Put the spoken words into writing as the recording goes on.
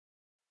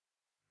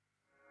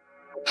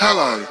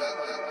Hello,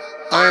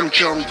 I am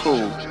John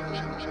Poole,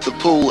 the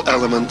Poole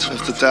element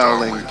of the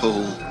Dowling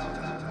Poole.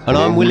 And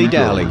I'm Willie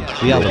Dowling,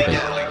 the other bit.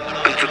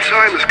 And the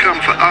time has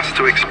come for us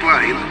to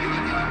explain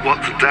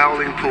what the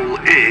Dowling Poole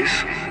is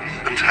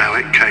and how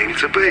it came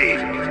to be.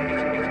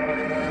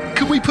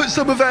 Can we put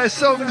some of our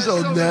songs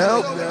on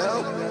now?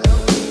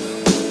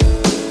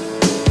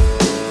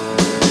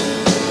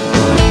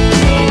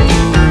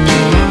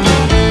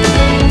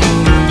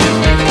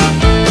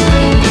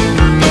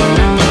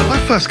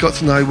 I first got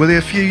to know Willie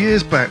a few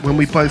years back when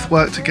we both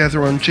worked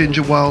together on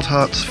Ginger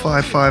Wildheart's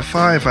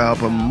 555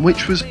 album,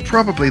 which was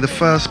probably the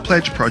first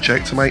Pledge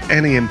project to make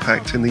any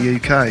impact in the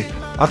UK.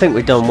 I think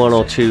we'd done one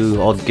or two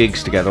odd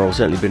gigs together, or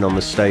certainly been on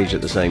the stage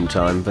at the same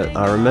time, but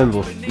I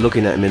remember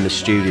looking at him in the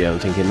studio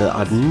and thinking that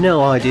I'd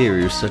no idea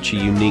he was such a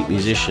unique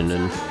musician,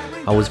 and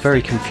I was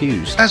very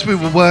confused. As we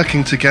were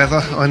working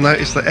together, I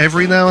noticed that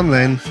every now and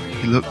then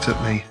he looked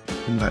at me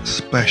in that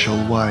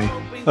special way.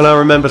 And I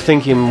remember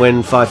thinking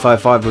when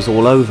 555 was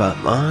all over,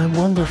 I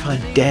wonder if I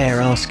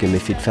dare ask him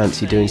if he'd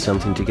fancy doing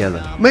something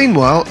together.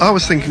 Meanwhile, I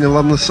was thinking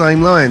along the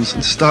same lines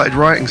and started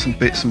writing some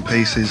bits and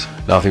pieces.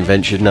 Nothing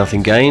ventured,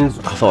 nothing gained.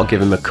 I thought I'd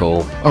give him a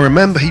call. I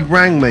remember he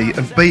rang me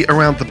and beat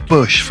around the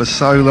bush for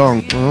so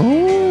long.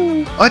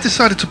 I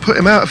decided to put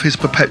him out of his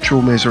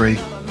perpetual misery.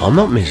 I'm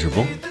not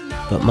miserable,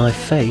 but my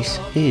face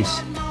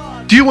is.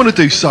 Do you want to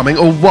do something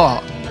or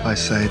what? I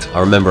said.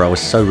 I remember I was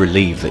so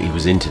relieved that he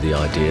was into the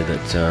idea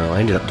that I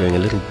ended up doing a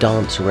little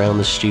dance around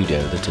the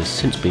studio that has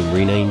since been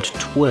renamed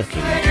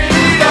twerking.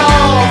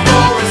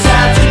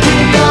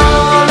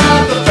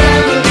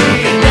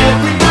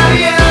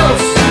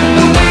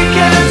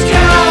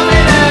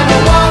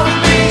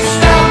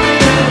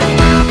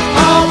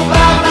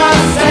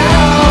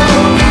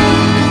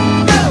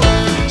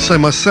 So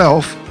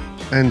myself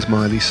and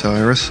Miley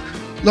Cyrus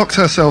locked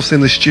ourselves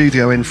in the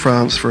studio in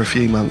France for a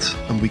few months,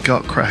 and we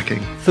got cracking.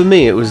 For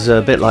me, it was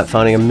a bit like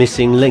finding a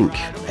missing link.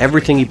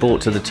 Everything he brought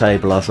to the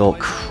table, I thought,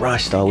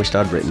 Christ, I wished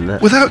I'd written that.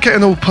 Without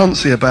getting all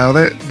poncy about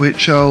it,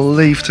 which I'll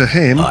leave to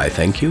him, I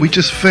thank you. We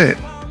just fit.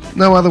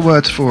 No other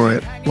words for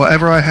it.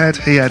 Whatever I had,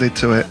 he added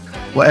to it.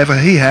 Whatever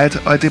he had,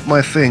 I did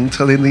my thing,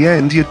 till in the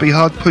end you'd be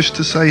hard pushed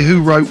to say who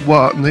wrote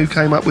what and who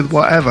came up with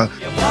whatever.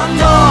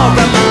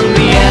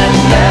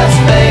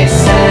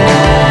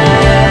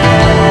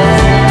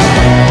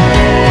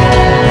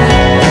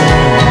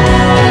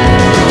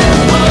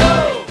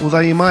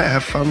 Although you might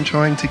have fun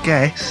trying to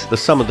guess. The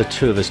sum of the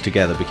two of us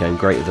together became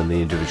greater than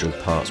the individual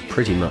parts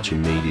pretty much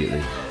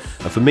immediately.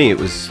 And for me, it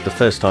was the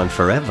first time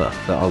forever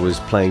that I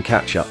was playing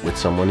catch-up with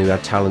someone who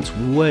had talents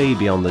way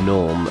beyond the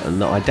norm and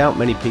that I doubt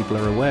many people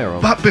are aware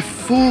of. But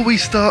before we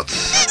start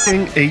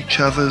singing each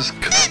other's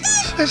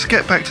let's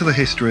get back to the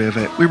history of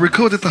it. We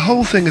recorded the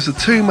whole thing as a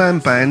two-man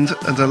band,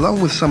 and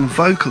along with some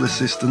vocal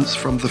assistance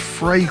from the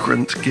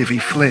fragrant Givy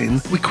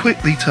Flynn, we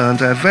quickly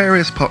turned our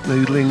various pop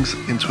noodlings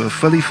into a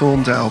fully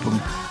formed album,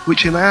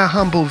 which in our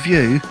humble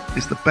view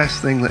is the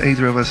best thing that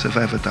either of us have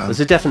ever done.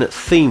 There's a definite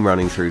theme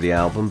running through the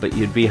album, but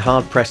you'd be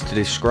hard-pressed to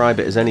describe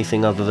it as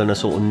anything other than a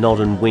sort of nod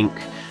and wink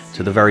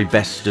to the very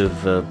best of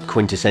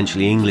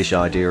quintessentially English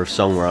idea of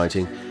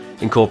songwriting,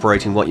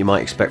 incorporating what you might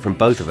expect from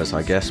both of us,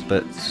 I guess,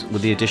 but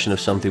with the addition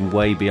of something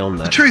way beyond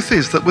that. The truth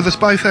is that with us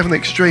both having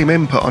extreme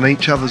input on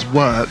each other's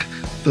work,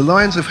 the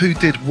lines of who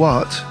did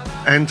what,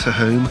 and to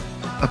whom,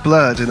 are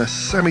blurred in a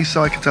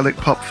semi-psychedelic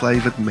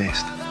pop-flavoured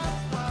mist.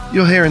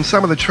 You're hearing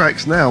some of the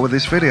tracks now with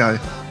this video,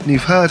 and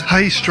you've heard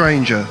Hey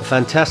Stranger. A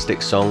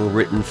fantastic song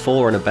written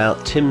for and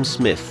about Tim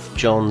Smith,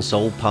 John's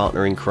old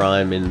partner in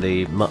crime in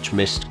the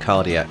much-missed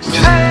Cardiacs.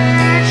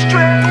 Hey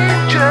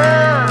stranger,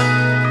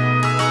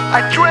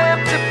 I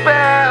dreamt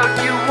about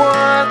you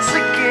once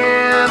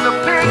again, a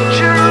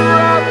picture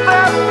of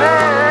the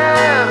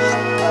past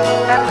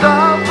and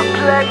all the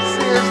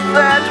places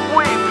that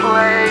we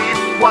played.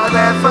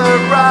 Whatever,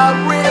 I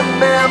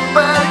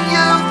remember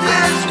you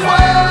this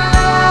way.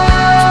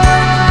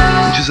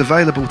 Which is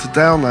available to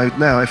download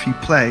now if you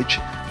pledge,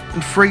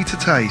 and free to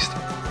taste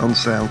on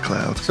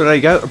SoundCloud. So there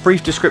you go, a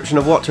brief description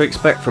of what to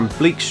expect from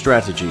Bleak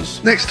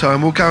Strategies. Next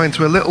time we'll go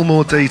into a little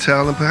more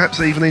detail and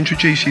perhaps even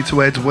introduce you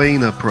to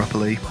Edwina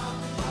properly.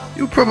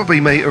 You'll probably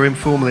meet her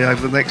informally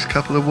over the next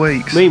couple of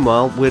weeks.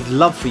 Meanwhile, we'd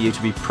love for you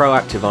to be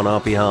proactive on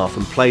our behalf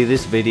and play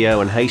this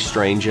video and Hey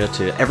Stranger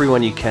to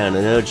everyone you can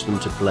and urge them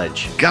to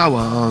pledge. Go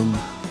on.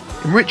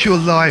 Enrich your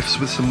lives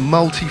with some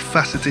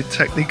multifaceted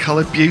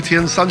technicoloured beauty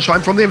and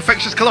sunshine from the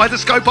infectious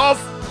kaleidoscope of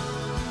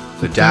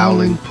The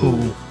Dowling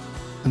Poole.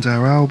 And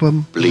our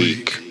album,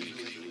 Bleak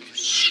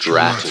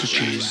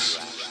Strategies.